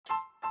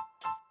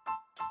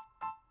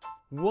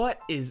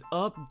What is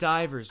up,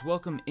 divers?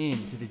 Welcome in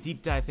to the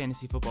Deep Dive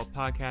Fantasy Football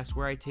Podcast,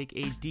 where I take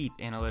a deep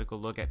analytical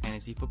look at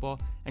fantasy football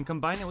and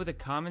combine it with a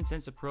common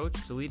sense approach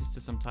to lead us to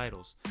some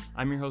titles.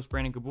 I'm your host,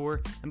 Brandon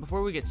Gabor, and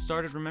before we get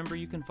started, remember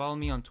you can follow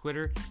me on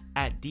Twitter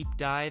at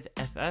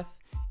DeepDiveFF,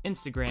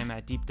 Instagram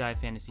at Deep Dive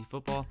Fantasy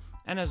Football,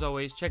 and as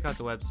always, check out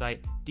the website,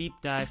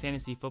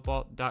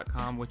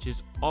 deepdivefantasyfootball.com, which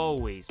is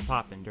always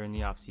popping during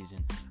the offseason.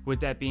 With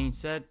that being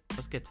said,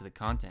 let's get to the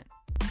content.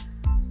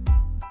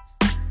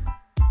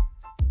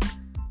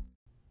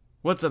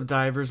 What's up,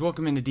 divers?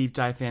 Welcome into Deep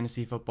Dive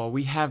Fantasy Football.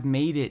 We have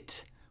made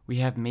it.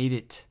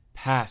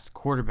 Past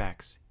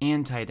quarterbacks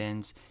and tight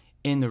ends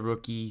in the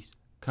rookies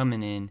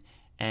coming in.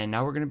 And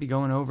now we're going to be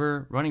going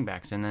over running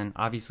backs. And then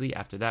obviously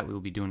after that, we will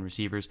be doing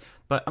receivers.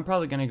 But I'm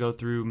probably going to go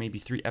through maybe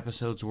 3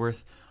 episodes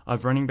worth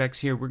of running backs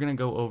here. We're going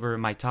to go over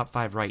my top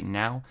 5 right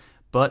now.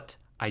 But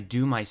I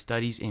do my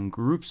studies in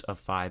groups of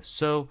 5.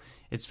 So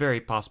it's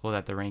very possible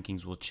that the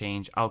rankings will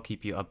change. I'll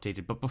keep you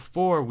updated. But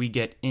before we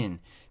get in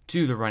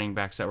to the running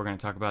backs that we're going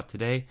to talk about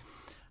today,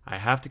 I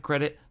have to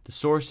credit the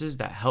sources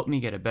that helped me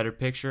get a better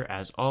picture.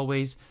 As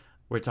always,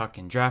 we're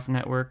talking Draft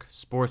Network,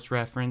 Sports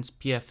Reference,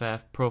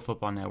 PFF, Pro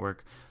Football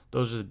Network.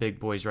 Those are the big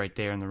boys right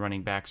there in the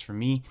running backs for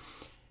me.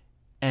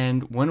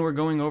 And when we're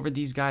going over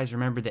these guys,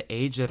 remember the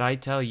age that I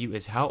tell you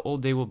is how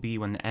old they will be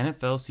when the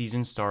NFL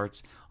season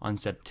starts on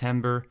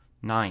September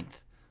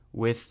 9th.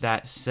 With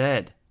that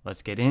said,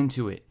 let's get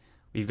into it.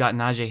 We've got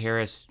Najee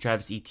Harris,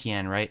 Travis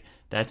Etienne, right?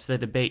 That's the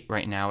debate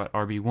right now at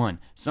RB1.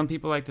 Some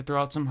people like to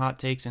throw out some hot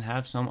takes and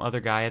have some other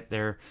guy at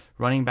their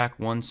running back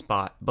 1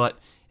 spot, but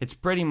it's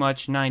pretty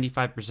much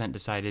 95%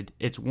 decided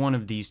it's one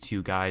of these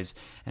 2 guys.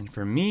 And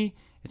for me,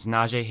 it's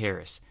Najee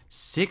Harris,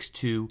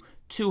 6'2",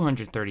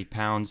 230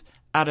 pounds,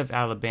 out of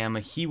Alabama.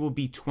 He will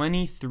be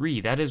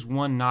 23. That is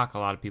one knock a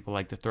lot of people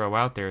like to throw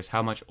out there, is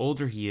how much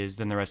older he is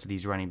than the rest of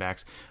these running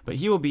backs. But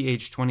he will be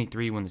age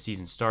 23 when the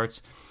season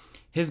starts.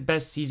 His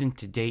best season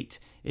to date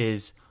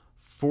is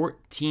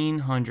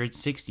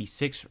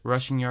 1,466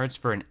 rushing yards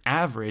for an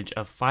average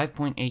of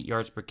 5.8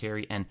 yards per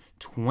carry and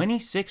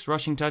 26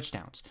 rushing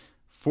touchdowns.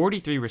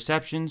 43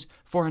 receptions,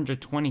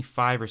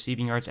 425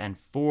 receiving yards, and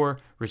 4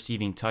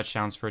 receiving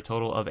touchdowns for a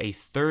total of a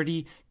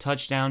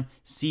 30-touchdown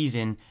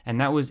season,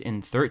 and that was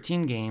in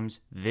 13 games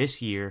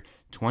this year,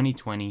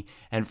 2020.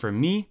 And for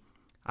me,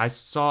 I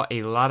saw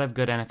a lot of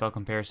good NFL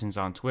comparisons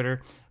on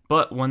Twitter,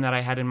 but one that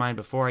I had in mind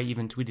before I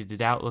even tweeted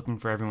it out, looking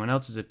for everyone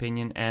else's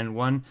opinion, and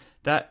one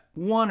that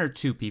 1 or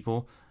 2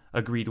 people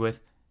agreed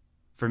with,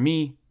 for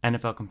me,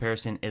 NFL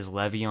comparison is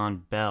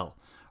Le'Veon Bell.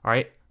 All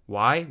right.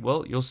 Why?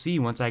 Well, you'll see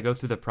once I go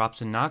through the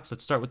props and knocks.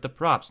 Let's start with the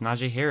props.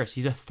 Najee Harris,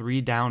 he's a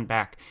 3-down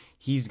back.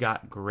 He's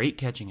got great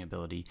catching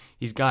ability.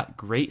 He's got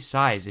great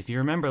size. If you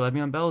remember,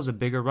 Le'Veon Bell is a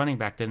bigger running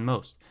back than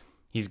most.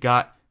 He's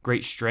got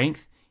great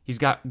strength. He's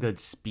got good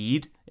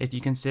speed, if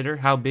you consider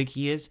how big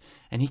he is,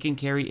 and he can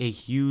carry a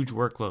huge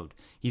workload.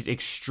 He's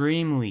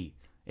extremely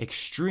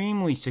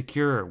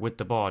secure with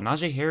the ball.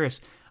 Najee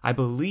Harris, I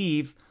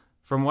believe,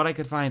 from what I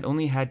could find,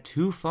 only had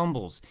 2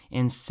 fumbles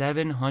in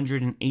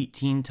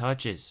 718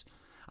 touches.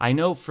 I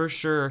know for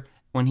sure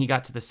when he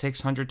got to the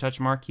 600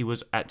 touch mark, he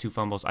was at 2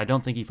 fumbles. I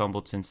don't think he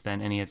fumbled since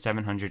then, and he had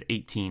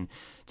 718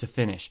 to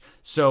finish.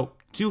 So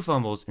 2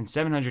 fumbles and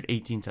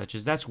 718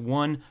 touches. That's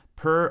 1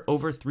 per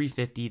over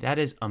 350. That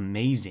is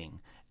amazing.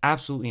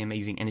 Absolutely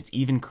amazing. And it's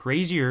even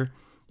crazier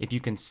if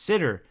you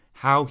consider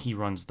how he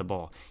runs the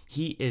ball.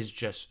 He is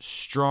just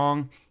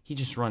strong. He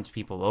just runs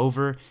people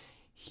over.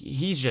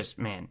 He's just,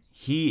 man,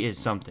 he is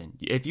something.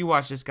 If you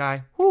watch this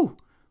guy,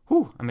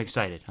 I'm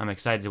excited. I'm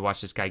excited to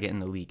watch this guy get in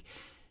the league.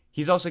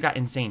 He's also got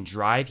insane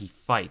drive. He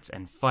fights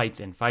and fights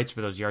and fights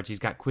for those yards. He's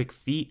got quick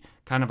feet,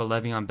 kind of a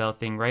Le'Veon Bell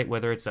thing, right?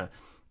 Whether it's a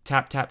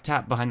tap, tap,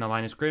 tap behind the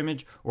line of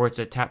scrimmage or it's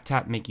a tap,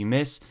 tap, make you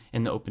miss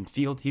in the open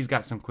field. He's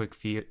got some quick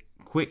feet.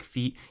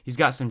 He's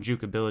got some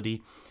juke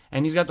ability,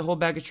 and he's got the whole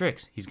bag of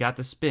tricks. He's got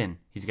the spin.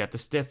 He's got the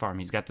stiff arm.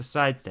 He's got the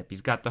sidestep.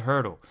 He's got the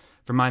hurdle.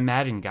 For my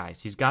Madden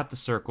guys, he's got the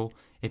circle,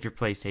 if you're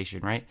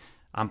PlayStation, right?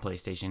 I'm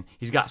PlayStation.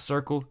 He's got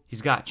circle.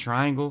 He's got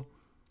triangle.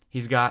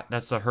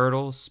 That's the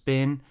hurdle,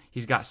 spin.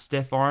 He's got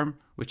stiff arm,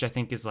 which I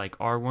think is like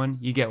R1.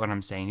 You get what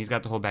I'm saying. He's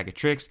got the whole bag of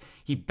tricks.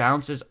 He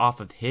bounces off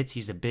of hits.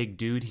 He's a big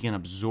dude. He can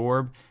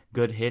absorb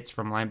good hits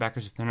from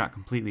linebackers if they're not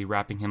completely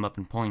wrapping him up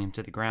and pulling him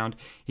to the ground.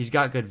 He's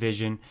got good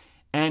vision,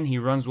 and he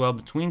runs well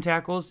between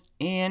tackles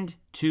and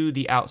to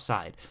the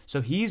outside.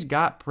 So he's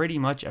got pretty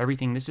much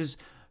everything. This is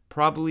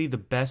probably the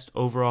best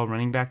overall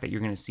running back that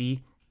you're going to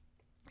see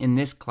in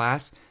this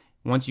class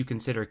once you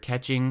consider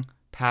catching,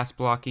 pass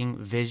blocking,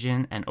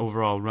 vision, and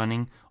overall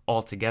running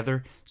all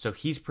together. So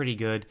he's pretty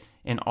good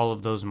in all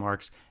of those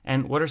marks.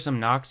 And what are some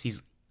knocks?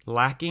 He's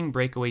lacking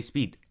breakaway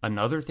speed.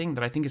 Another thing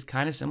that I think is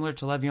kind of similar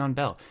to Le'Veon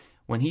Bell.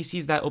 When he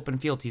sees that open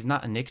field, he's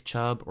not a Nick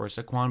Chubb or a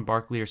Saquon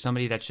Barkley or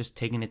somebody that's just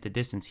taking it the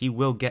distance. He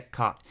will get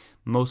caught,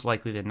 most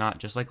likely than not,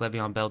 just like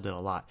Le'Veon Bell did a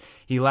lot.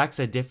 He lacks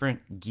a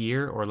different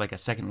gear or like a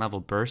second-level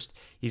burst.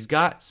 He's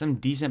got some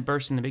decent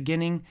bursts in the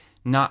beginning,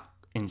 not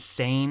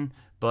insane,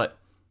 but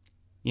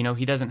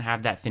he doesn't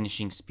have that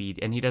finishing speed,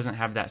 and he doesn't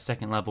have that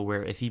second level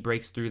where if he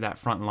breaks through that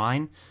front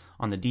line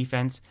on the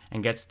defense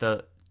and gets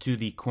to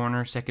the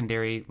corner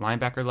secondary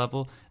linebacker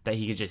level, that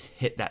he could just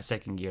hit that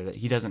second gear. That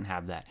he doesn't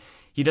have that.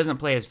 He doesn't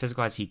play as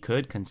physical as he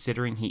could,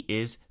 considering he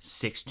is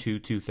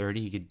 6'2",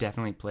 230. He could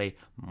definitely play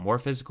more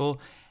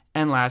physical.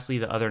 And lastly,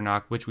 the other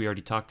knock, which we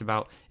already talked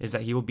about, is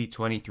that he will be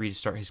 23 to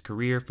start his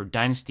career. For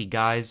dynasty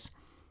guys,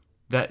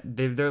 that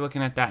they're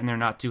looking at that and they're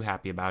not too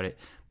happy about it.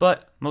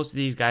 But most of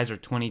these guys are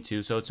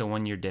 22, so it's a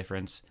 1 year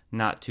difference.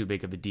 Not too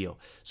big of a deal.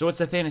 So what's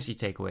the fantasy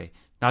takeaway?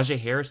 Najee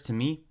Harris, to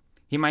me,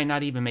 he might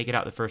not even make it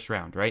out the first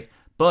round, right?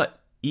 But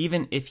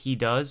even if he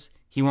does,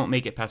 he won't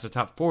make it past the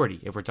top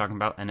 40 if we're talking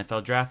about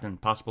NFL draft and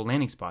possible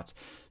landing spots.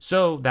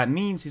 So that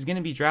means he's going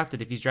to be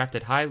drafted. If he's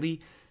drafted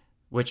highly,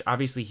 which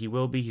obviously he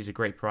will be, he's a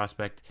great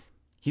prospect,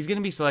 he's going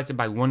to be selected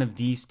by one of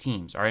these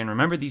teams. All right, and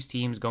remember these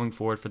teams going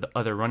forward for the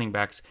other running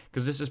backs,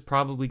 because this is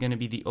probably going to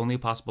be the only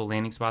possible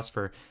landing spots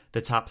for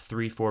the top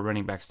 3-4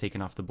 running backs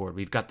taken off the board.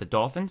 We've got the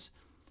Dolphins,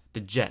 the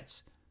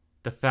Jets,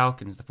 the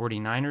Falcons, the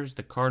 49ers,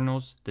 the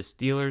Cardinals, the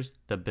Steelers,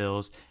 the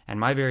Bills, and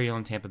my very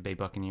own Tampa Bay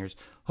Buccaneers,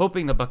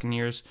 hoping the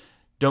Buccaneers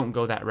don't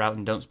go that route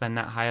and don't spend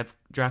that high of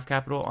draft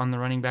capital on the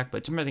running back.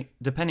 But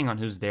depending on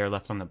who's there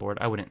left on the board,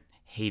 I wouldn't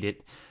hate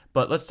it.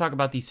 But let's talk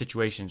about these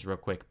situations real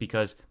quick,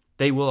 because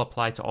they will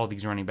apply to all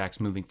these running backs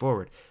moving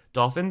forward.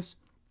 Dolphins,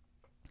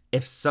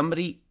 if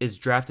somebody is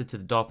drafted to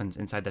the Dolphins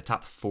inside the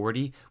top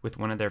 40 with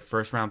one of their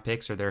first round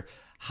picks or their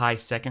high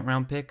second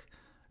round pick,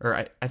 or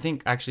I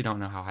actually don't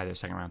know how high their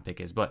second round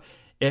pick is, but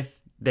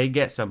if they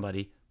get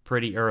somebody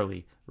pretty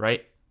early,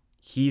 right,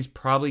 he's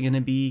probably going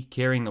to be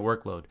carrying the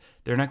workload.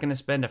 They're not going to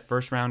spend a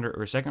first rounder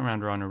or a second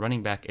rounder on a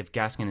running back if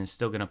Gaskin is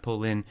still going to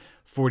pull in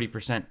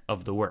 40%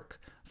 of the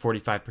work,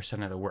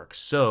 45% of the work.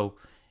 So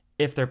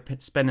if they're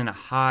spending a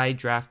high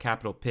draft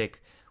capital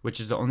pick, which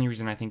is the only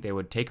reason I think they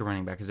would take a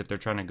running back, is if they're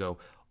trying to go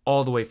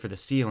all the way for the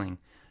ceiling,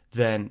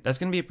 then that's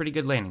going to be a pretty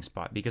good landing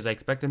spot, because I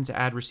expect them to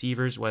add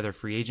receivers, whether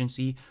free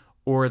agency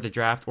or the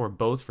draft or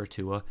both for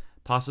Tua,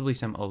 possibly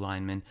some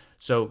O-linemen.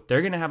 So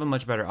they're going to have a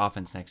much better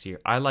offense next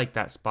year. I like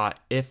that spot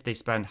if they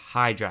spend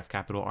high draft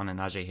capital on a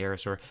Najee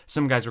Harris or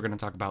some guys we're going to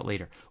talk about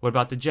later. What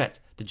about the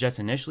Jets? The Jets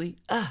initially,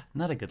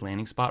 not a good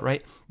landing spot,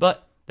 right?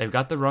 But they've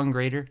got the run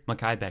grader,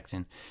 Mekhi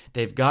Becton.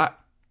 They've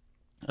got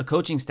a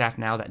coaching staff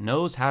now that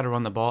knows how to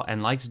run the ball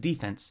and likes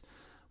defense,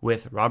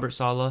 with Robert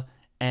Saleh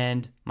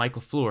and Mike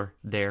LaFleur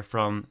there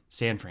from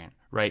San Fran,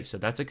 right? So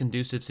that's a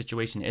conducive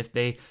situation. If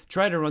they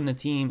try to run the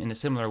team in a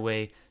similar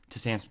way to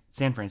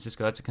San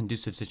Francisco, that's a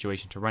conducive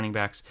situation to running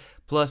backs.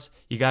 Plus,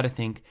 you got to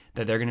think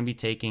that they're going to be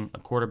taking a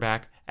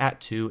quarterback at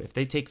 2. If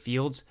they take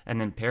Fields and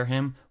then pair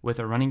him with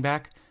a running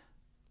back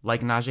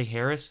like Najee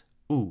Harris,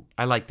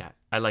 I like that.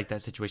 I like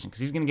that situation,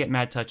 because he's going to get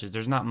mad touches.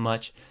 There's not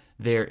much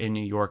there in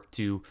New York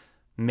to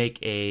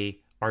make a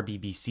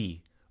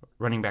RBBC,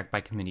 running back by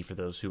committee, for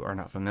those who are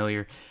not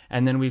familiar.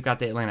 And then we've got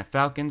the Atlanta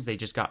Falcons. They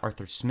just got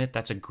Arthur Smith.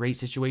 That's a great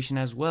situation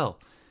as well,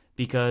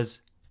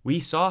 because we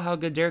saw how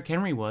good Derrick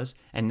Henry was,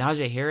 and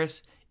Najee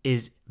Harris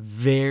is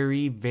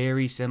very,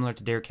 very similar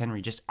to Derrick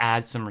Henry. Just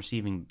add some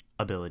receiving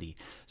ability.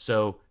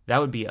 So that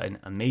would be an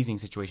amazing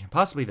situation,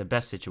 possibly the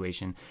best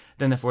situation.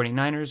 Then the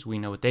 49ers, we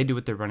know what they do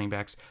with their running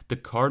backs. The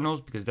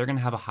Cardinals, because they're going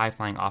to have a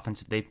high-flying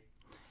offense if they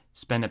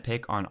spend a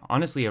pick on,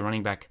 honestly, a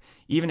running back,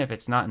 even if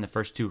it's not in the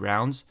first 2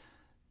 rounds,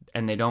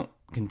 and they don't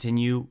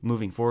continue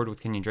moving forward with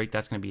Kenyon Drake,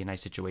 that's going to be a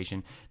nice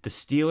situation. The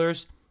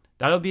Steelers,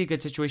 that'll be a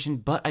good situation,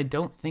 but I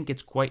don't think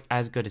it's quite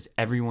as good as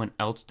everyone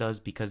else does,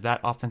 because that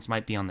offense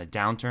might be on the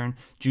downturn.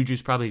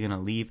 Juju's probably going to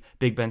leave.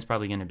 Big Ben's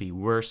probably going to be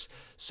worse.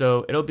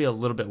 So it'll be a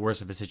little bit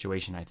worse of a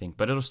situation, I think,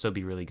 but it'll still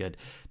be really good.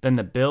 Then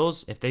the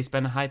Bills, if they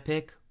spend a high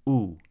pick,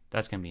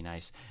 that's going to be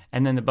nice.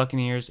 And then the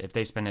Buccaneers, if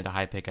they spend it a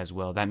high pick as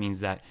well, that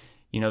means that,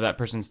 that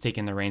person's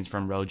taking the reins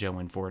from Rojo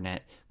and Fournette.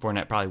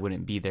 Fournette probably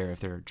wouldn't be there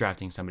if they're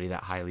drafting somebody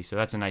that highly. So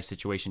that's a nice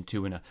situation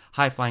too, in a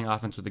high-flying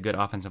offense with a good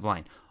offensive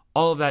line.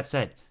 All of that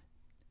said,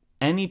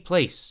 any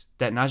place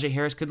that Najee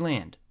Harris could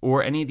land,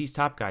 or any of these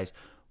top guys,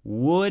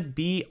 would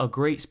be a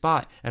great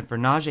spot. And for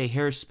Najee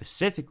Harris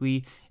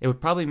specifically, it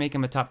would probably make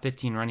him a top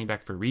 15 running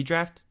back for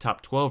redraft,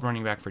 top 12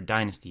 running back for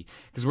dynasty.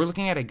 Because we're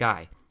looking at a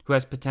guy who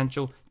has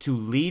potential to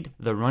lead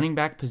the running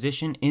back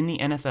position in the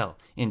NFL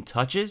in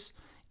touches,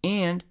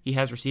 and he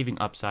has receiving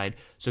upside.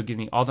 So give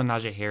me all the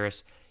Najee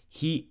Harris.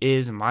 He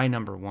is my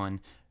number 1.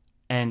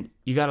 And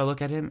you got to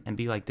look at him and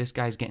be like, this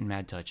guy's getting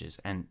mad touches.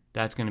 And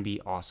that's going to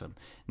be awesome.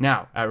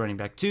 Now, at running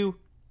back 2,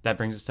 that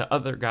brings us to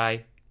other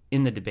guy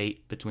in the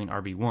debate between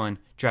RB1,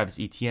 Travis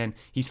Etienne.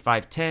 He's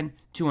 5'10",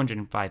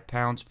 205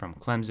 pounds, from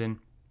Clemson.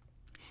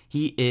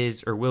 He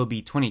is, or will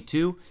be,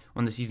 22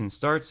 when the season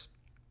starts.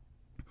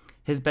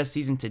 His best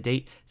season to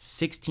date,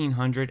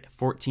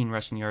 1,614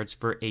 rushing yards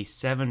for a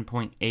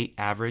 7.8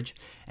 average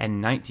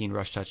and 19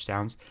 rush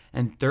touchdowns,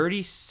 and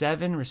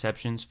 37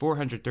 receptions,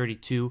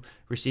 432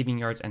 receiving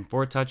yards, and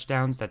 4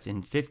 touchdowns. That's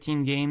in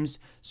 15 games,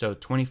 so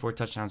 24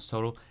 touchdowns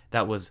total.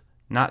 That was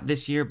not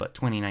this year, but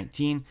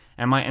 2019.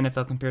 And my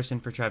NFL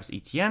comparison for Travis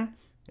Etienne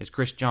is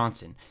Chris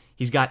Johnson.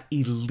 He's got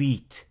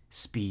elite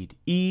speed.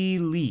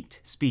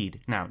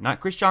 Now,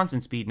 not Chris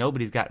Johnson speed.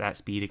 Nobody's got that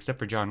speed except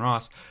for John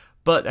Ross.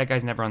 but that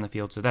guy's never on the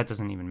field, so that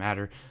doesn't even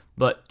matter.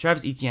 But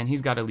Travis Etienne,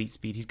 he's got elite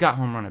speed. He's got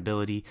home run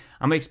ability.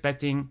 I'm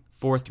expecting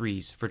 4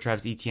 threes for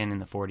Travis Etienne in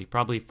the 40,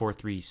 probably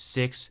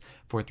 4.36,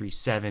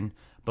 4.37,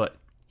 but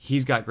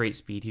he's got great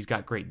speed. He's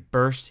got great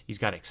burst. He's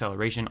got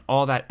acceleration.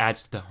 All that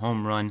adds to the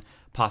home run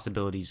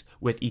possibilities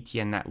with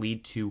Etienne that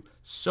lead to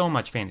so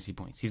much fantasy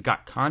points. He's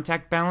got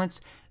contact balance.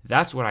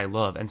 That's what I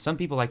love. And some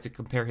people like to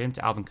compare him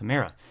to Alvin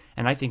Kamara.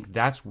 And I think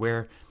that's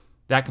where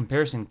that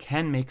comparison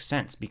can make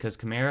sense, because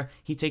Kamara,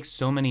 he takes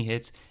so many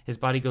hits, his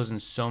body goes in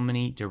so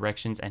many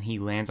directions, and he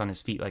lands on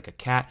his feet like a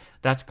cat.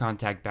 That's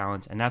contact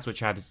balance, and that's what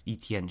Travis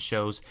Etienne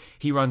shows.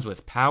 He runs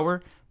with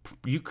power.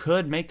 You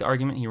could make the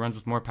argument he runs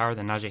with more power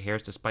than Najee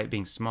Harris despite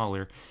being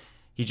smaller.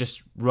 He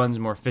just runs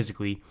more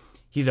physically.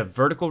 He's a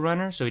vertical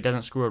runner, so he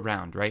doesn't screw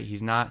around, right?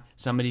 He's not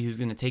somebody who's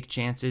going to take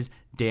chances,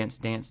 dance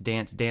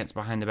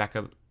behind the back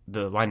of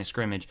the line of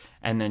scrimmage,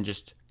 and then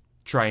just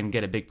try and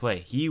get a big play.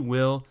 He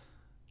will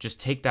just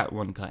take that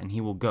one cut and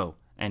he will go.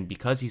 And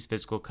because he's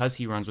physical, because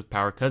he runs with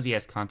power, because he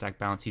has contact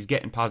balance, he's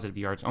getting positive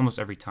yards almost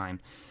every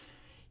time.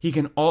 He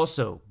can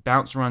also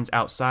bounce runs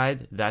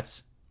outside.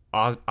 That's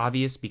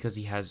obvious because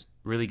he has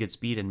really good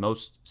speed, and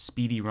most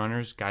speedy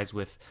runners, guys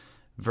with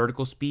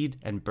vertical speed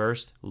and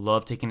burst,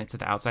 love taking it to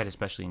the outside,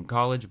 especially in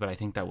college. But I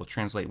think that will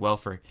translate well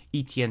for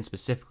Etienne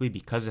specifically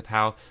because of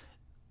how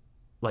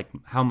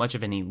much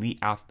of an elite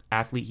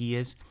athlete he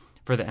is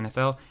for the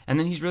NFL. And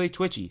then he's really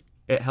twitchy.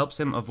 It helps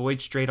him avoid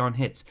straight-on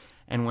hits.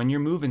 And when you're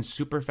moving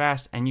super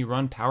fast and you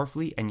run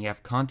powerfully and you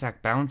have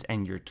contact balance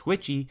and you're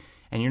twitchy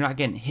and you're not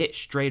getting hit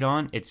straight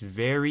on, it's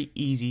very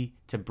easy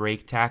to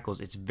break tackles.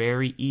 It's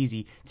very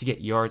easy to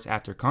get yards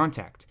after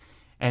contact.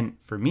 And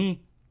for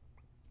me,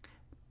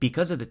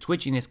 because of the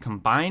twitchiness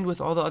combined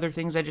with all the other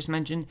things I just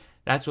mentioned,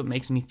 that's what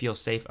makes me feel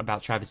safe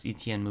about Travis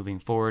Etienne moving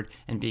forward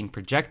and being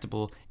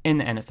projectable in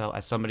the NFL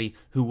as somebody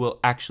who will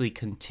actually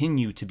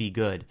continue to be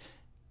good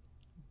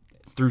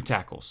through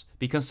tackles.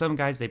 Because some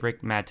guys, they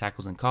break mad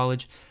tackles in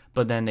college,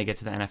 but then they get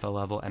to the NFL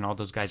level and all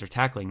those guys are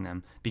tackling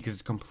them because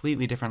it's a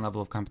completely different level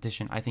of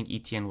competition. I think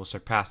Etienne will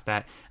surpass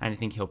that, and I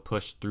think he'll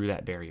push through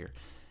that barrier.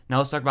 Now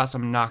let's talk about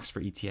some knocks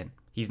for Etienne.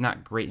 He's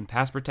not great in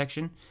pass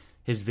protection.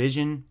 His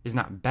vision is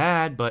not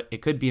bad, but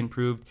it could be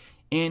improved,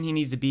 and he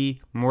needs to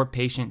be more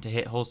patient to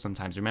hit holes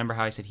sometimes. Remember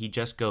how I said he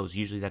just goes.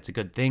 Usually that's a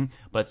good thing,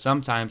 but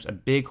sometimes a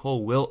big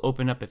hole will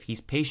open up if he's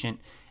patient,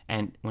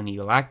 and when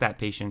you lack that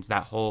patience,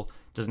 that hole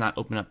does not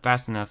open up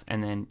fast enough,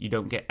 and then you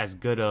don't get as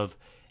good of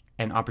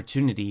an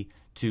opportunity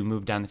to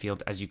move down the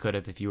field as you could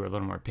have if you were a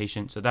little more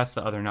patient. So that's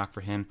the other knock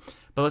for him.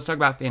 But let's talk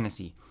about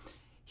fantasy.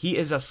 He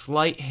is a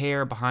slight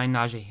hair behind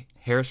Najee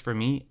Harris for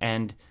me,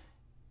 and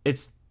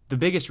it's the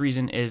biggest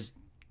reason is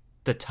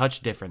the touch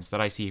difference that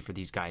I see for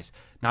these guys.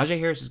 Najee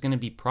Harris is going to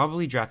be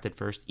probably drafted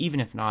first. Even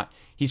if not,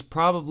 he's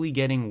probably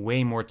getting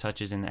way more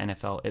touches in the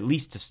NFL, at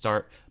least to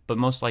start, but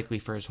most likely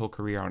for his whole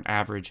career on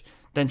average,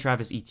 than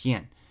Travis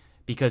Etienne,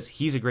 because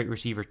he's a great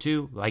receiver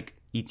too. Like,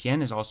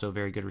 Etienne is also a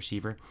very good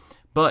receiver,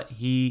 but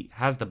he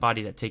has the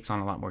body that takes on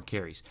a lot more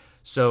carries.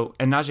 So,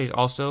 and Najee is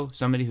also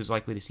somebody who's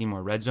likely to see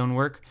more red zone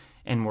work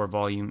and more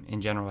volume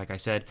in general, like I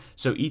said.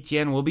 So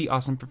Etienne will be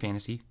awesome for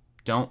fantasy.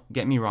 Don't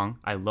get me wrong.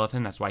 I love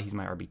him. That's why he's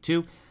my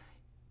RB2.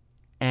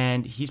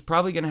 And he's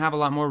probably going to have a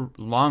lot more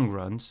long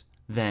runs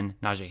than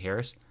Najee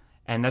Harris.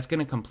 And that's going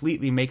to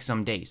completely make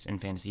some days in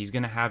fantasy. He's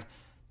going to have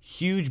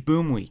huge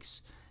boom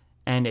weeks.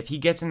 And if he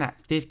gets in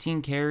that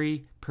 15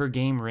 carry per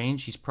game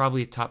range, he's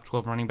probably a top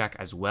 12 running back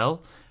as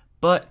well.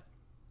 But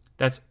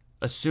that's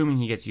assuming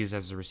he gets used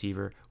as a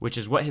receiver, which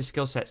is what his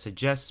skill set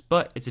suggests,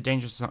 but it's a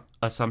dangerous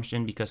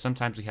assumption because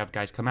sometimes we have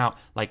guys come out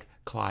like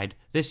Clyde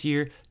this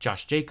year,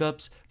 Josh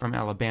Jacobs from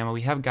Alabama.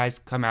 We have guys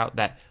come out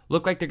that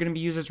look like they're going to be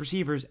used as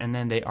receivers, and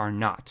then they are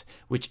not,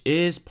 which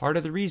is part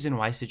of the reason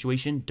why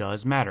situation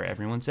does matter.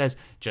 Everyone says,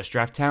 just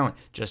draft talent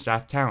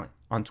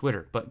on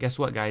Twitter. But guess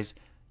what, guys?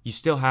 You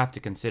still have to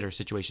consider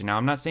situation. Now,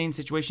 I'm not saying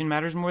situation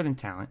matters more than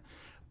talent,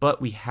 but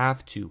we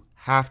have to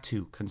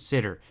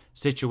consider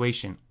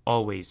situation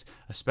always,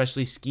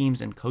 especially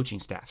schemes and coaching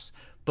staffs.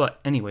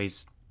 But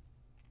anyways,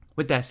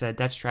 with that said,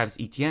 that's Travis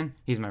Etienne.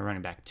 He's my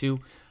running back too.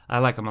 I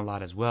like him a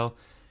lot as well.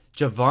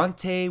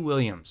 Javonte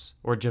Williams,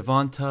 or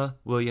Javonta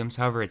Williams,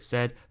 however it's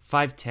said,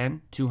 5'10",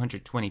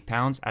 220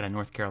 pounds out of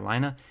North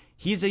Carolina.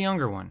 He's a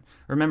younger one.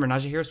 Remember,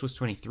 Najee Harris was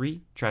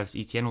 23. Travis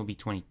Etienne will be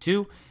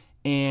 22.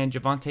 And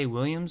Javonte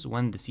Williams,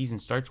 when the season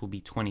starts, will be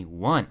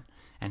 21.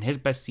 And his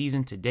best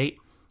season to date,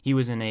 he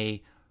was in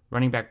a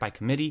running back by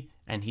committee,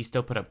 and he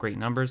still put up great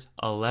numbers.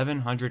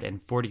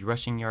 1,140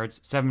 rushing yards,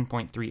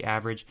 7.3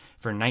 average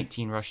for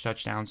 19 rush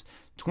touchdowns,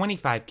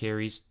 25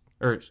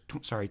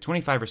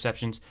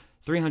 receptions,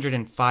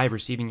 305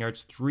 receiving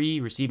yards,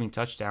 3 receiving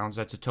touchdowns.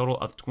 That's a total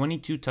of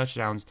 22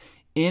 touchdowns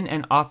in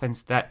an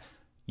offense that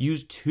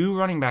used 2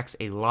 running backs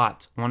a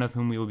lot, one of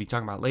whom we will be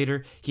talking about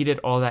later. He did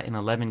all that in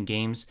 11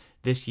 games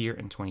this year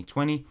in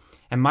 2020.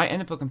 And my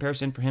NFL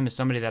comparison for him is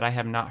somebody that I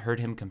have not heard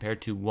him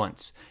compared to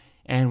once.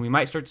 And we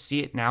might start to see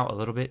it now a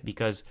little bit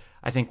because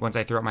I think once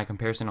I threw out my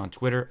comparison on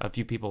Twitter, a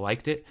few people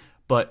liked it.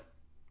 But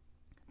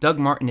Doug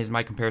Martin is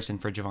my comparison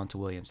for Javonte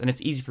Williams. And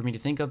it's easy for me to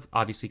think of,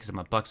 obviously, because I'm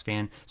a Bucs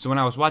fan. So when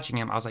I was watching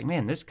him, I was like,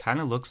 man, this kind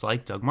of looks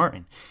like Doug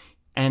Martin.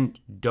 And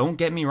don't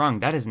get me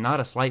wrong, that is not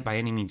a slight by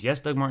any means. Yes,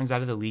 Doug Martin's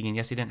out of the league, and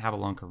yes, he didn't have a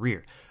long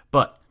career.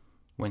 But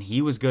when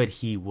he was good,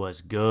 he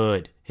was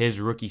good. His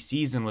rookie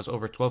season was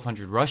over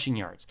 1,200 rushing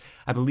yards.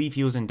 I believe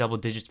he was in double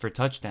digits for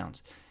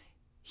touchdowns.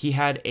 He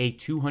had a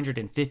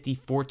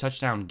 254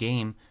 touchdown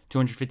game,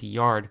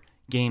 250-yard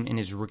game in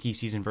his rookie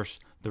season versus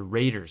the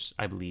Raiders,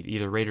 I believe.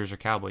 Either Raiders or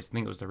Cowboys. I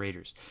think it was the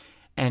Raiders.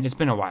 And it's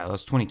been a while. It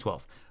was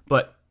 2012.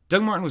 But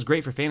Doug Martin was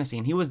great for fantasy,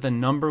 and he was the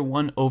number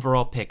 1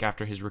 overall pick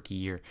after his rookie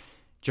year.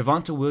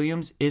 Javonte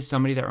Williams is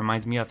somebody that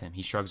reminds me of him.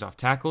 He shrugs off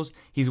tackles.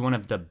 He's one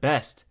of the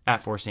best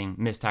at forcing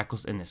missed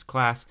tackles in this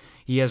class.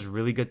 He has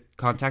really good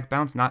contact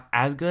balance, not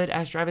as good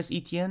as Travis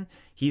Etienne.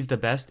 He's the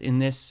best in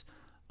this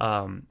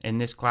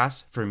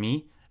class for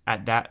me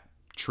at that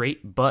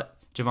trait, but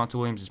Javonte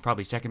Williams is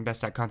probably second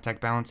best at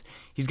contact balance.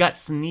 He's got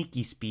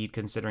sneaky speed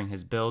considering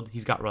his build.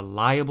 He's got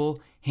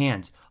reliable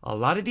hands. A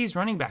lot of these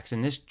running backs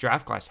in this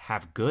draft class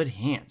have good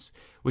hands,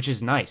 which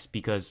is nice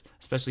because,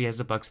 especially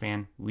as a Bucs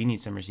fan, we need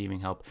some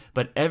receiving help.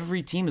 But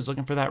every team is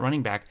looking for that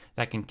running back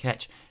that can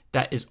catch,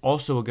 that is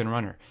also a good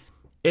runner.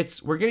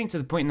 We're getting to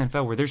the point in the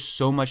NFL where there's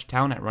so much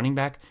talent at running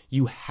back,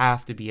 you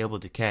have to be able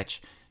to catch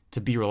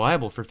to be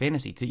reliable for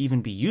fantasy, to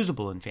even be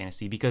usable in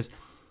fantasy, because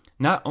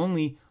not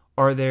only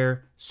are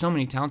there so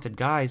many talented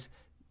guys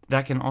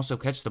that can also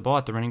catch the ball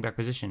at the running back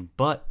position,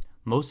 but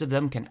most of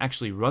them can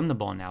actually run the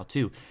ball now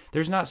too.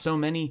 There's not so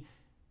many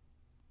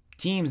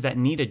teams that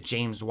need a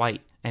James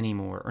White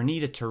anymore or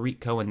need a Tariq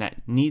Cohen,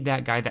 that need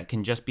that guy that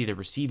can just be the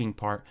receiving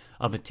part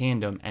of a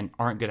tandem and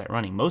aren't good at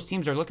running. Most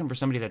teams are looking for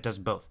somebody that does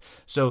both.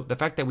 So the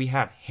fact that we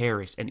have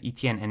Harris and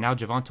Etienne and now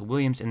Javonte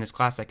Williams in this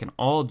class that can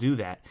all do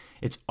that,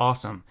 it's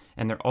awesome.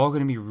 And they're all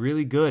going to be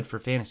really good for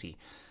fantasy.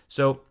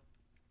 So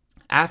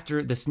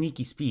after the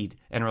sneaky speed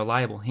and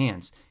reliable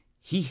hands,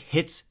 he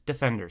hits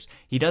defenders.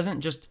 He doesn't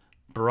just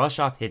brush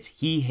off hits,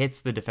 he hits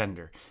the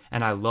defender.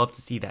 And I love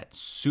to see that.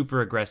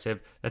 Super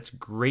aggressive. That's a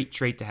great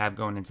trait to have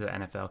going into the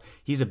NFL.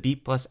 He's a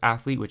B+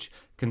 athlete, which,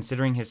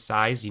 considering his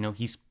size,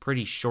 he's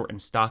pretty short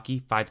and stocky,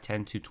 5'10",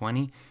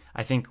 220.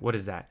 I think, what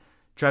is that?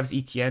 Travis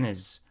Etienne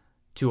is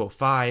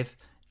 205,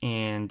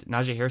 and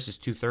Najee Harris is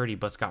 230,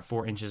 but's got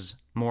 4 inches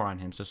more on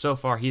him. So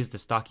far, he's the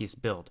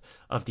stockiest build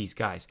of these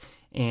guys.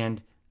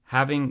 And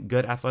having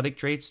good athletic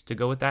traits to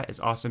go with that is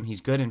awesome. He's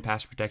good in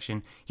pass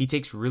protection. He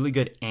takes really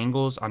good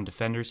angles on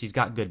defenders. He's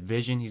got good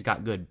vision. He's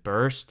got good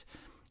burst.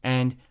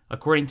 And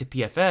according to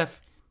PFF,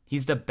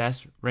 he's the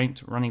best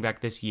ranked running back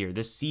this year.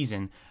 This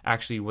season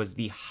actually was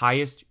the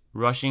highest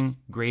rushing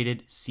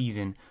graded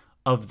season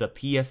of the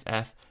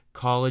PFF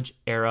college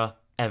era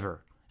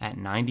ever at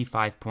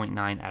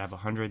 95.9 out of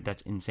 100.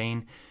 That's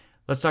insane.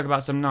 Let's talk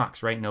about some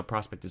knocks, right? No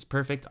prospect is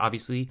perfect.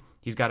 Obviously,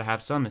 he's got to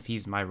have some if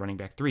he's my running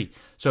back 3.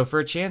 So for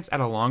a chance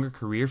at a longer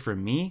career for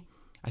me,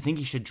 I think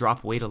he should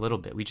drop weight a little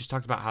bit. We just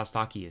talked about how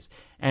stocky he is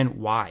and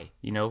why.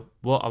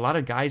 Well, a lot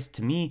of guys,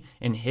 to me,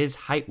 in his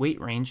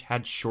height-weight range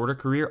had shorter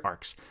career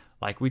arcs.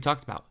 Like we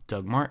talked about,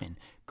 Doug Martin,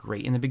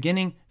 great in the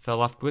beginning,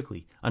 fell off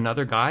quickly.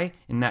 Another guy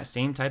in that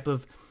same type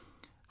of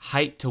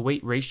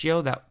height-to-weight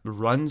ratio that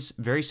runs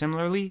very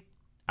similarly,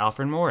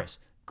 Alfred Morris,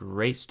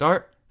 great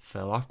start,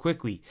 fell off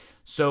quickly.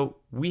 So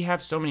we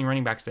have so many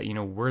running backs that,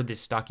 were this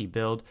stocky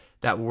build,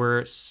 that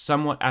were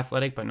somewhat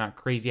athletic, but not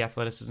crazy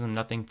athleticism,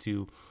 nothing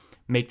to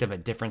make them a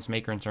difference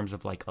maker in terms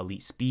of like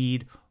elite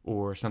speed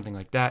or something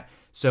like that.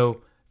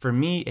 So for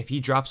me, if he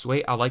drops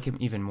weight, I'll like him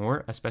even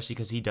more, especially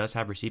because he does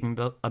have receiving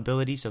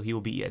ability. So he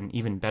will be an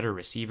even better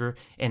receiver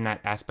in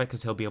that aspect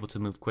because he'll be able to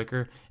move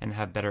quicker and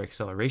have better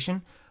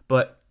acceleration.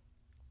 But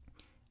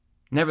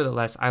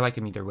nevertheless, I like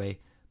him either way.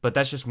 But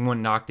that's just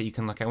one knock that you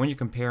can look at when you're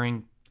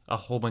comparing a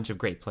whole bunch of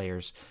great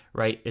players,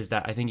 right? Is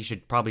that I think he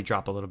should probably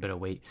drop a little bit of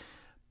weight.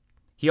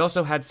 He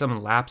also had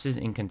some lapses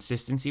in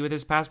consistency with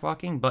his pass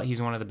blocking, but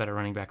he's one of the better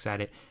running backs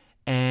at it.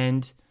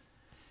 And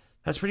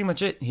that's pretty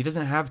much it. He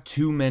doesn't have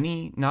too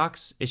many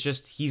knocks. It's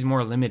just he's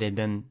more limited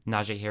than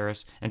Najee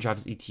Harris and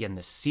Travis Etienne.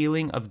 The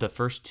ceiling of the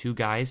first two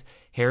guys,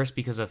 Harris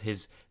because of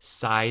his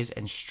size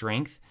and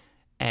strength,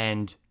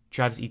 and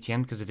Travis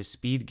Etienne because of his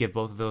speed, give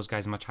both of those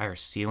guys much higher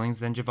ceilings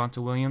than Javonte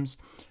Williams.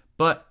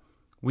 But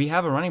we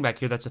have a running back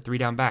here that's a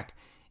 3-down back,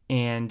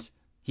 and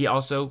he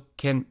also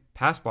can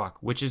pass block,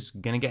 which is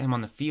going to get him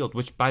on the field,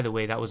 which, by the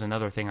way, that was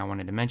another thing I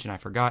wanted to mention. I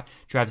forgot.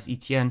 Travis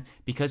Etienne,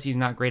 because he's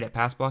not great at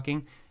pass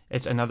blocking,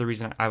 it's another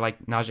reason I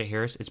like Najee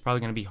Harris. It's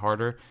probably going to be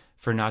harder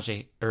for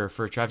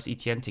Travis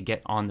Etienne to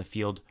get on the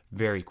field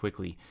very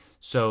quickly.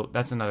 So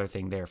that's another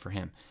thing there for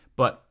him.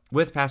 But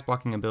with pass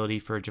blocking ability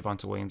for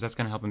Javonte Williams, that's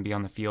going to help him be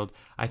on the field.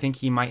 I think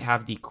he might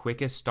have the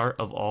quickest start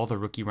of all the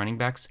rookie running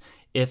backs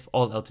if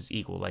all else is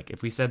equal. Like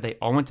if we said they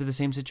all went to the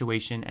same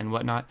situation and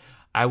whatnot,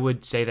 I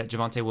would say that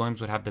Javonte Williams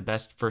would have the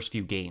best first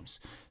few games.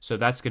 So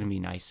that's going to be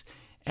nice.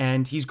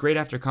 And he's great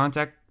after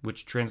contact,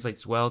 which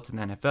translates well to the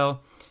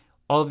NFL.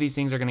 All of these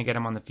things are going to get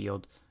him on the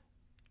field.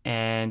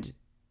 And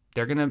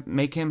they're going to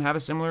make him have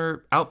a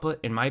similar output,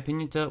 in my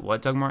opinion, to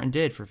what Doug Martin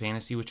did for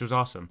fantasy, which was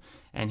awesome.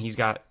 And he's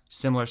got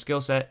similar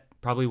skill set,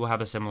 probably will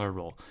have a similar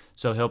role.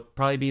 So he'll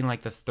probably be in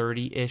like the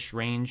 30-ish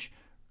range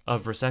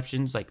of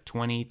receptions, like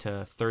 20 to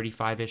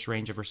 35-ish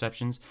range of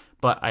receptions.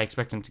 But I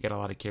expect him to get a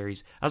lot of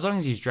carries as long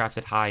as he's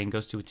drafted high and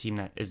goes to a team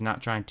that is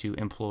not trying to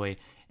employ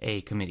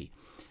a committee.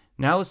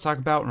 Now let's talk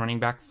about running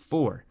back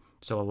 4.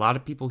 So a lot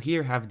of people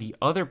here have the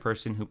other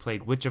person who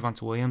played with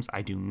Javonte Williams.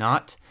 I do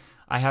not.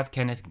 I have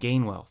Kenneth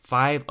Gainwell,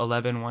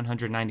 5'11",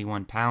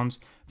 191 pounds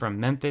from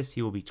Memphis.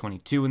 He will be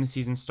 22 when the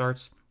season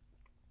starts.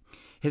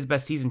 His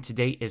best season to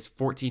date is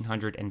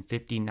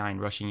 1,459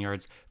 rushing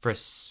yards for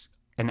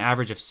an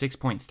average of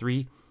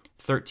 6.3,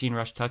 13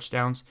 rush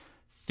touchdowns,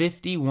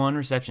 51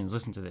 receptions.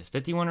 Listen to this.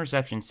 51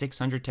 receptions,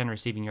 610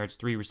 receiving yards,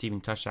 3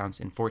 receiving touchdowns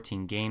in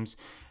 14 games.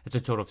 That's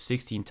a total of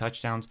 16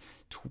 touchdowns.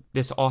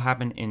 This all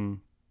happened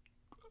in...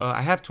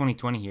 I have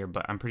 2020 here,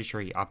 but I'm pretty sure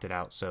he opted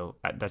out, so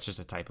that's just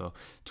a typo.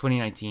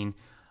 2019.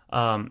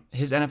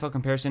 His NFL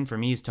comparison for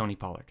me is Tony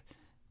Pollard.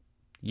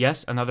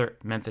 Yes, another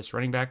Memphis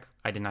running back.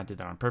 I did not do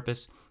that on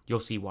purpose. You'll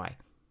see why.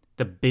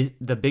 The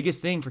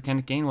biggest thing for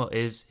Kenneth Gainwell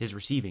is his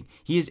receiving.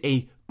 He is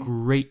a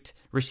great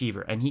receiver,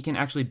 and he can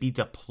actually be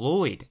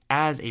deployed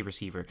as a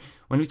receiver.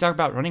 When we talk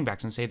about running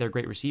backs and say they're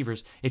great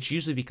receivers, it's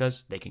usually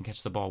because they can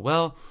catch the ball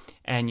well,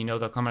 and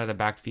they'll come out of the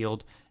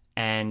backfield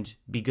and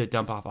be good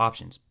dump-off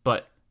options.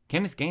 But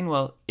Kenneth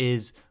Gainwell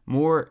is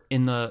more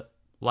in the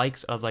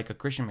likes of like a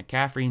Christian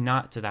McCaffrey,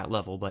 not to that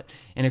level, but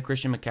in a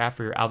Christian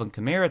McCaffrey or Alvin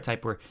Kamara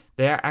type where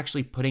they're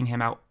actually putting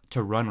him out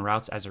to run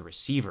routes as a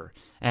receiver.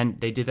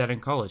 And they did that in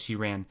college. He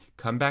ran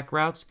comeback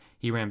routes.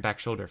 He ran back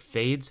shoulder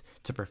fades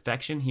to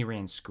perfection. He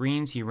ran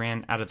screens. He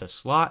ran out of the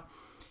slot.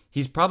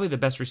 He's probably the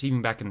best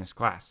receiving back in this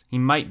class. He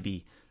might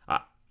be.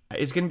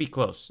 It's going to be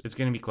close.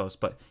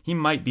 But he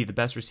might be the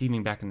best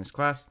receiving back in this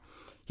class.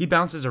 He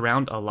bounces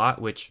around a lot,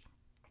 which...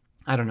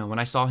 I don't know. When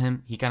I saw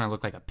him, he kind of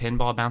looked like a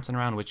pinball bouncing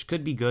around, which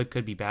could be good,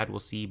 could be bad. We'll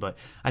see. But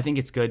I think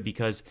it's good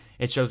because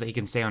it shows that he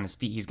can stay on his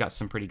feet. He's got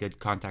some pretty good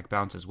contact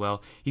balance as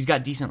well. He's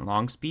got decent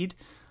long speed.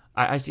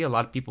 I see a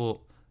lot of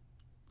people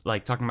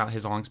like talking about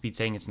his long speed,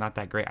 saying it's not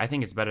that great. I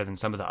think it's better than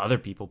some of the other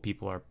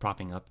people are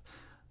propping up.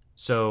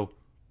 So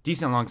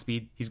decent long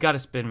speed. He's got a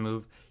spin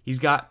move. He's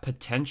got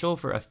potential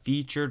for a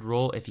featured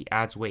role if he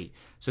adds weight.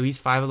 So he's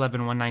 5'11",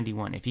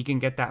 191. If he can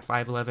get that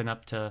 5'11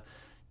 up to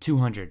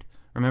 200.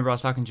 Remember, I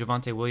was talking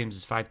Javonte Williams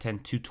is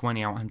 5'10",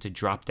 220. I want him to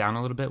drop down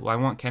a little bit. Well,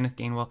 I want Kenneth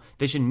Gainwell.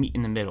 They should meet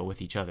in the middle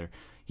with each other.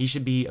 He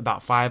should be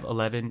about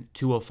 5'11",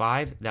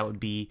 205. That would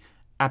be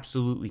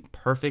absolutely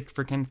perfect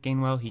for Kenneth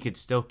Gainwell. He could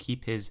still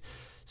keep his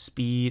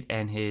speed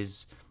and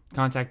his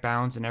contact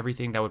balance and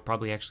everything. That would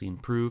probably actually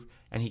improve,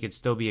 and he could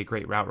still be a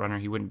great route runner.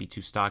 He wouldn't be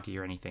too stocky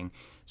or anything.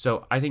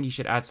 So I think he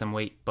should add some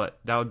weight, but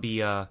that would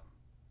be a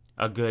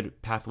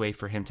good pathway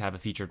for him to have a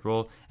featured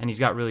role, and he's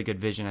got really good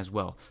vision as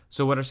well.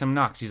 So what are some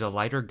knocks? He's a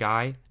lighter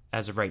guy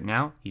as of right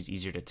now. He's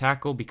easier to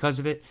tackle because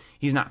of it.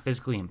 He's not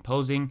physically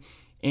imposing,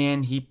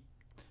 and he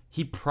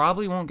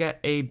probably won't get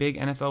a big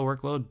NFL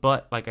workload,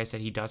 but like I said,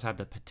 he does have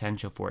the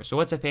potential for it. So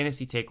what's a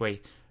fantasy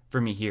takeaway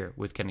for me here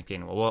with Kenneth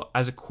Gainwell? Well,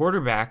 as a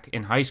quarterback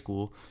in high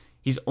school,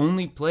 he's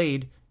only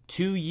played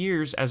 2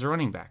 years as a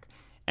running back,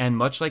 and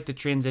much like the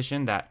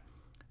transition that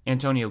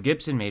Antonio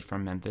Gibson made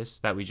from Memphis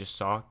that we just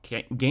saw,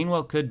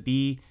 Gainwell could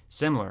be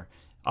similar.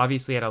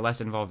 Obviously at a less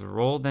involved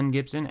role than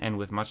Gibson and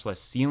with much less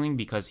ceiling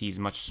because he's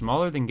much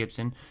smaller than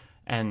Gibson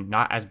and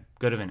not as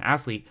good of an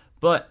athlete,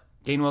 but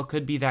Gainwell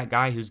could be that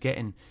guy who's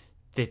getting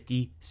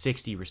 50,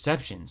 60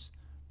 receptions.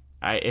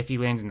 If he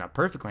lands in the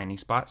perfect landing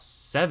spot,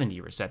 70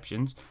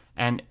 receptions.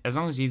 And as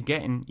long as he's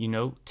getting,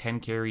 10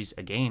 carries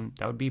a game,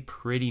 that would be a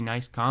pretty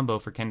nice combo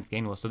for Kenneth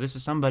Gainwell. So this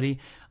is somebody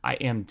I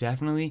am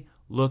definitely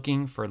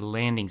looking for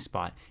landing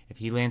spot. If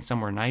he lands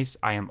somewhere nice,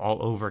 I am all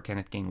over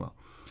Kenneth Gainwell.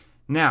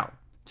 Now,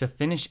 to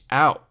finish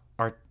out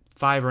our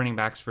 5 running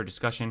backs for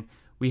discussion,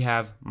 we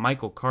have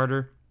Michael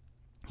Carter.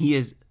 He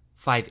is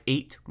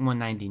 5'8",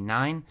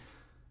 199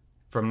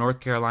 from North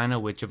Carolina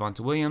with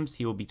Javonte Williams.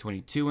 He will be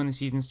 22 when the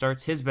season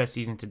starts. His best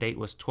season to date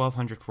was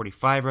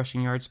 1,245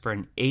 rushing yards for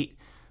an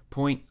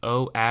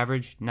 8.0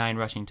 average, 9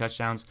 rushing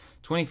touchdowns,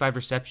 25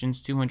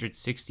 receptions,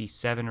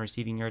 267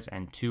 receiving yards,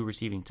 and 2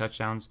 receiving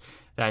touchdowns.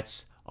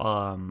 That's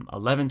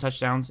 11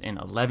 touchdowns in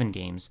 11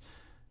 games.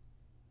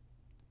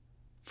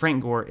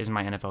 Frank Gore is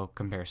my NFL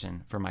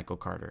comparison for Michael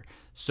Carter.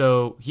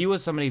 So he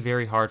was somebody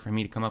very hard for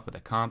me to come up with a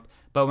comp,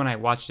 but when I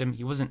watched him,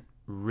 he wasn't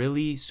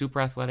really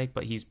super athletic,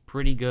 but he's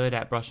pretty good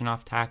at brushing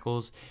off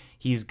tackles.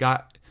 He's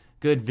got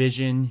good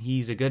vision.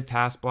 He's a good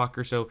pass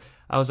blocker. So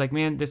I was like,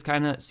 man, this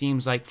kind of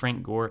seems like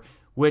Frank Gore,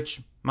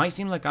 which might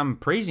seem like I'm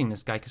praising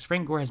this guy because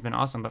Frank Gore has been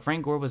awesome, but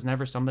Frank Gore was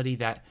never somebody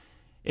that,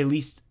 at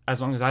least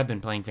as long as I've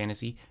been playing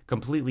fantasy,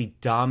 completely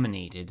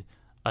dominated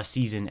a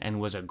season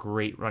and was a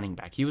great running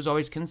back. He was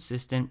always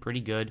consistent, pretty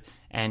good,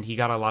 and he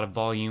got a lot of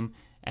volume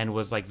and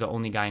was like the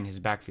only guy in his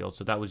backfield,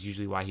 so that was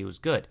usually why he was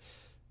good.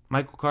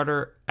 Michael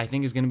Carter, I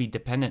think, is going to be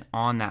dependent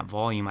on that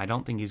volume. I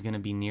don't think he's going to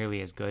be nearly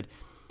as good.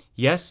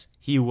 Yes,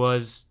 he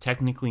was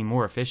technically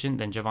more efficient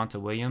than Javonte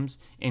Williams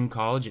in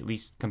college, at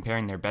least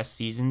comparing their best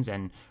seasons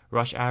and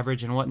rush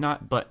average and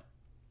whatnot, but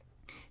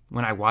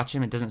when I watch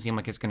him, it doesn't seem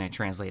like it's going to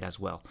translate as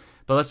well.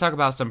 But let's talk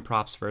about some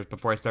props first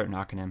before I start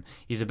knocking him.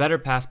 He's a better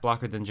pass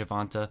blocker than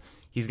Javonte.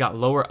 He's got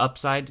lower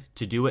upside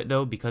to do it,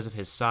 though, because of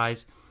his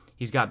size.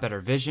 He's got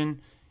better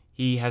vision.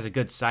 He has a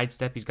good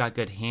sidestep. He's got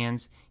good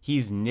hands.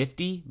 He's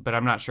nifty, but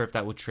I'm not sure if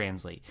that will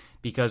translate.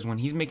 Because when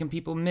he's making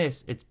people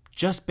miss, it's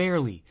just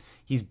barely.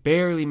 He's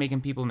barely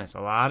making people miss.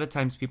 A lot of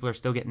times people are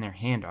still getting their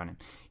hand on him.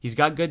 He's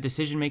got good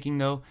decision-making,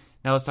 though.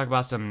 Now let's talk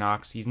about some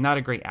knocks. He's not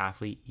a great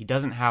athlete. He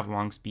doesn't have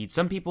long speed.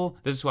 Some people,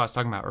 this is what I was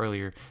talking about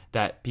earlier,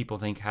 that people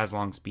think has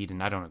long speed,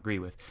 and I don't agree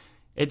with.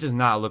 It does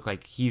not look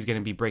like he's going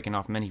to be breaking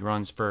off many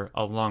runs for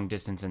a long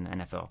distance in the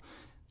NFL.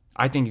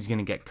 I think he's going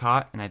to get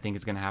caught, and I think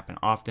it's going to happen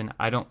often.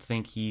 I don't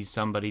think he's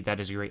somebody that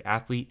is a great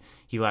athlete.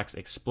 He lacks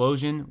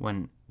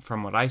explosion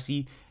from what I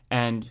see,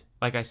 and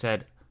like I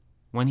said,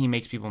 when he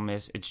makes people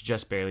miss, it's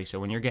just barely. So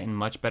when you're getting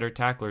much better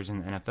tacklers in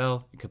the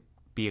NFL, it could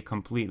be a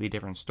completely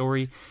different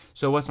story.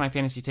 So what's my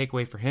fantasy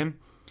takeaway for him?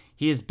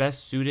 He is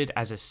best suited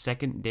as a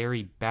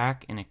secondary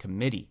back in a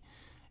committee.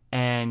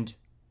 And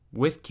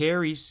with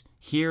carries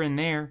here and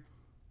there,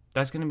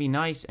 that's going to be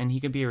nice, and he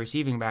could be a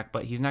receiving back,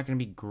 but he's not going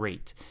to be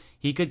great.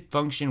 He could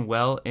function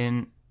well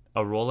in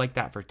a role like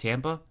that for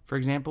Tampa, for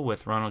example,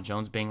 with Ronald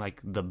Jones being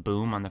like the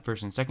boom on the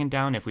first and second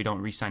down if we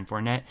don't re-sign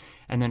Fournette.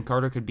 And then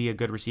Carter could be a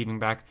good receiving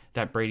back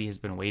that Brady has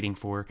been waiting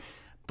for.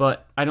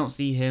 But I don't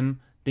see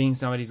him being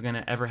somebody who's going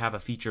to ever have a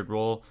featured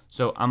role.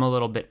 So I'm a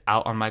little bit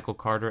out on Michael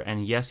Carter.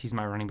 And yes, he's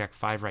my running back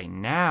 5 right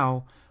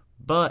now.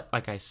 But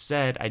like I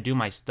said, I do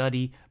my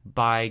study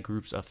by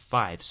groups of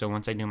 5. So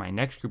once I do my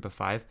next group of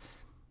 5,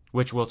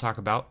 which we'll talk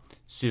about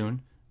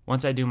soon,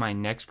 once I do my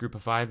next group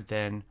of 5,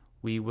 then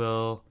we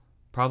will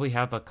probably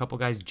have a couple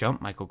guys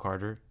jump Michael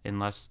Carter,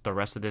 unless the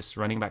rest of this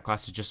running back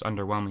class is just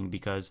underwhelming,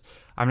 because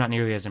I'm not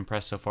nearly as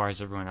impressed so far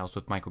as everyone else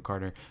with Michael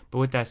Carter. But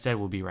with that said,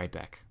 we'll be right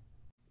back.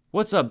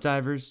 What's up,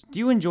 divers? Do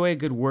you enjoy a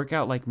good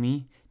workout like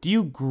me? Do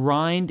you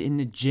grind in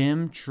the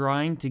gym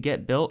trying to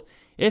get built?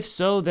 If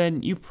so,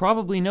 then you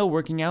probably know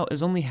working out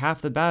is only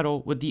half the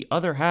battle, with the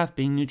other half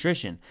being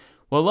nutrition.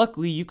 Well,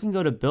 luckily, you can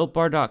go to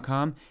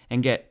BuiltBar.com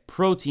and get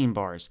protein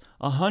bars,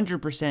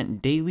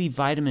 100% daily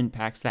vitamin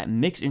packs that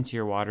mix into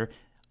your water.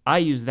 I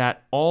use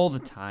that all the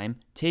time.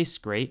 Tastes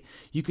great.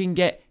 You can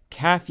get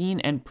caffeine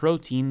and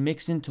protein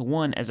mixed into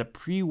one as a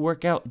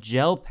pre-workout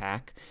gel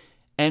pack.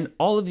 And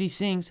all of these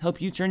things help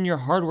you turn your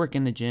hard work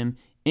in the gym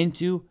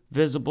into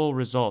visible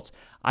results.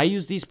 I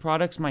use these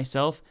products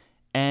myself,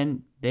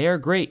 and they are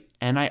great.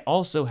 And I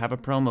also have a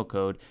promo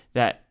code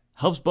that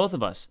helps both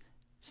of us.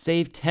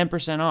 Save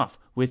 10% off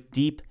with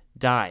Deep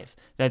Dive.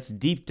 That's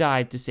Deep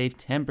Dive to save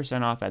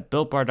 10% off at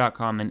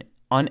BuiltBar.com and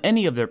on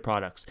any of their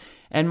products.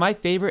 And my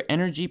favorite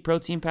energy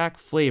protein pack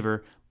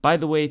flavor, by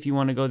the way, if you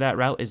want to go that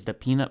route, is the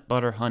peanut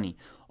butter honey.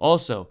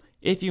 Also,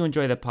 if you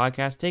enjoy the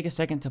podcast, take a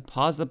second to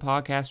pause the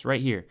podcast right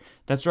here.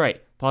 That's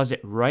right, pause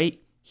it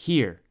right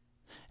here.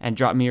 And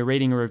drop me a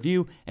rating or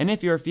review. And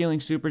if you're feeling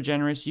super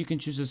generous, you can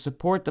choose to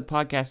support the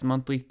podcast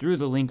monthly through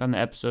the link on the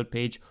episode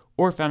page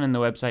or found in the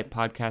website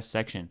podcast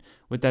section.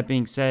 With that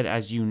being said,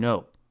 as you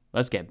know,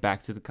 let's get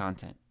back to the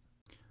content.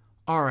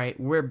 All right,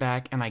 we're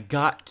back, and I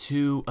got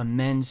to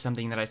amend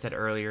something that I said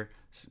earlier.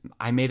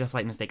 I made a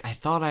slight mistake. I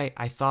thought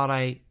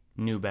I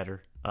knew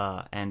better,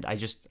 and I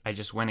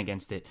just went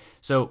against it.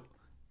 So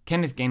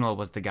Kenneth Gainwell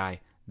was the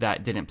guy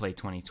that didn't play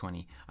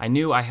 2020. I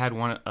knew I had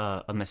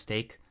a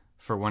mistake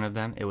for one of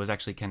them. It was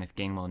actually Kenneth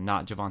Gainwell,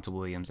 not Javonte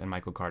Williams and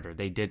Michael Carter.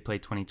 They did play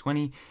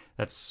 2020.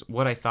 That's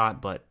what I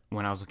thought, but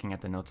when I was looking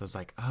at the notes, I was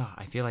like,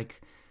 I feel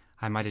like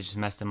I might have just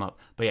messed him up.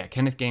 But yeah,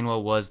 Kenneth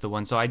Gainwell was the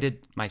one. So I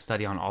did my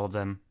study on all of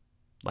them,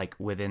 like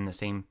within the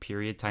same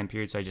time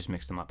period, so I just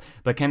mixed them up.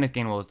 But Kenneth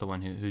Gainwell was the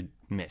one who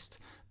missed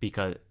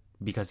because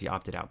he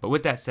opted out. But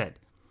with that said,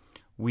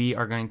 we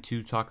are going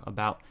to talk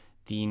about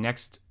the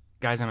next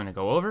guys I'm going to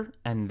go over,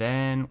 and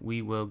then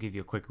we will give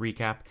you a quick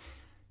recap.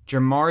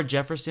 Jermar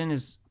Jefferson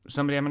is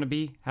somebody I'm going to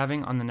be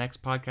having on the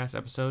next podcast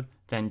episode.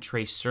 Then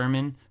Trey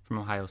Sermon from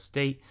Ohio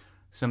State,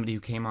 somebody who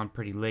came on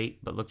pretty late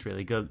but looked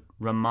really good.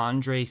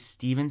 Ramondre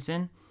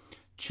Stevenson.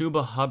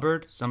 Chuba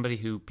Hubbard, somebody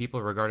who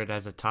people regarded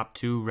as a top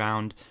 2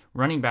 round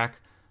running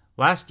back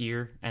last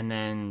year, and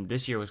then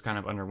this year was kind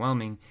of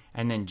underwhelming.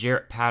 And then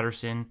Jarrett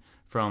Patterson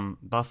from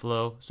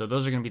Buffalo. So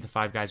those are going to be the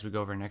 5 guys we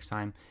go over next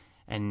time.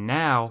 And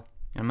now,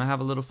 I'm going to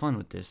have a little fun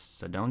with this,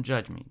 so don't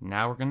judge me.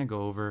 Now we're going to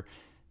go over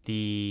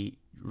the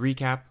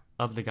recap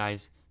of the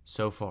guys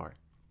so far.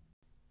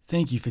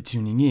 Thank you for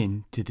tuning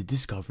in to the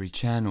Discovery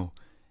Channel.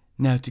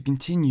 Now to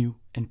continue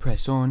and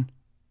press on,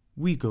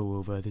 we go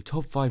over the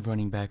top 5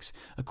 running backs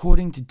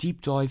according to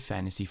Deep Dive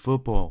Fantasy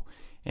Football.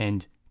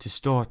 And to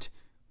start,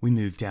 we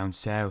move down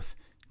south.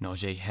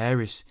 Najee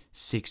Harris,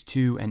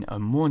 6'2" and a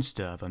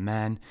monster of a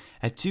man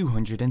at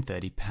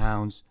 230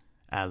 pounds,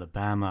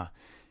 Alabama.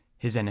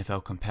 His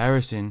NFL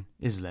comparison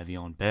is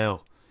Le'Veon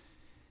Bell.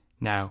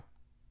 Now,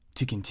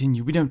 to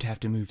continue, we don't have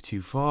to move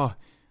too far.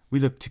 We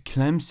look to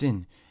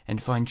Clemson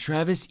and find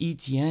Travis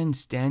Etienne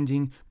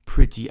standing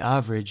pretty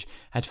average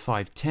at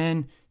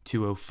 5'10",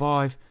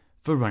 205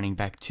 for running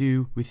back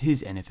 2, with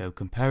his NFL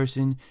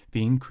comparison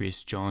being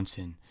Chris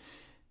Johnson.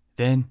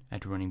 Then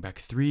at running back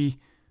 3,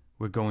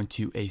 we're going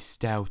to a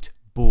stout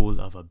bull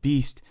of a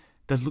beast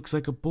that looks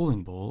like a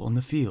bowling ball on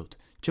the field,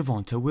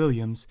 Javonte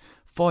Williams,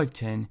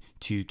 5'10",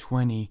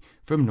 220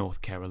 from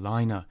North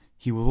Carolina.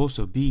 He will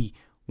also be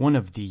one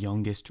of the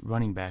youngest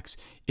running backs,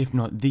 if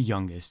not the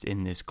youngest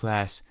in this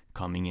class,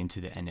 coming into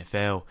the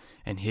NFL,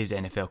 and his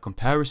NFL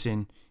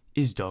comparison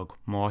is Doug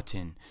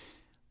Martin.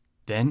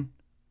 Then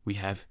we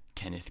have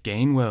Kenneth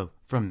Gainwell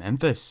from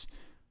Memphis,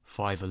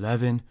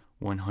 5'11",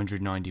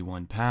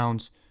 191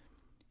 pounds.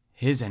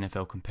 His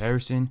NFL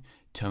comparison,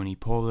 Tony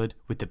Pollard,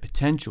 with the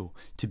potential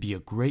to be a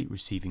great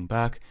receiving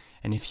back,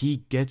 and if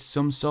he gets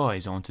some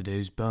size onto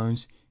those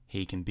bones,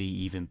 he can be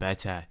even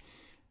better.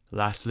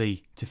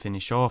 Lastly, to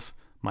finish off,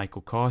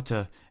 Michael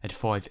Carter at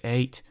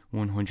 5'8",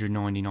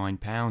 199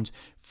 pounds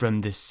from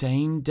the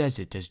same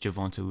desert as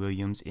Javonte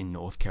Williams in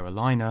North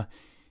Carolina.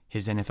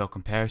 His NFL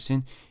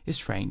comparison is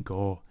Frank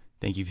Gore.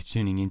 Thank you for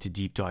tuning in to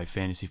Deep Dive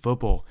Fantasy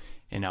Football,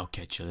 and I'll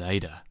catch you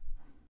later.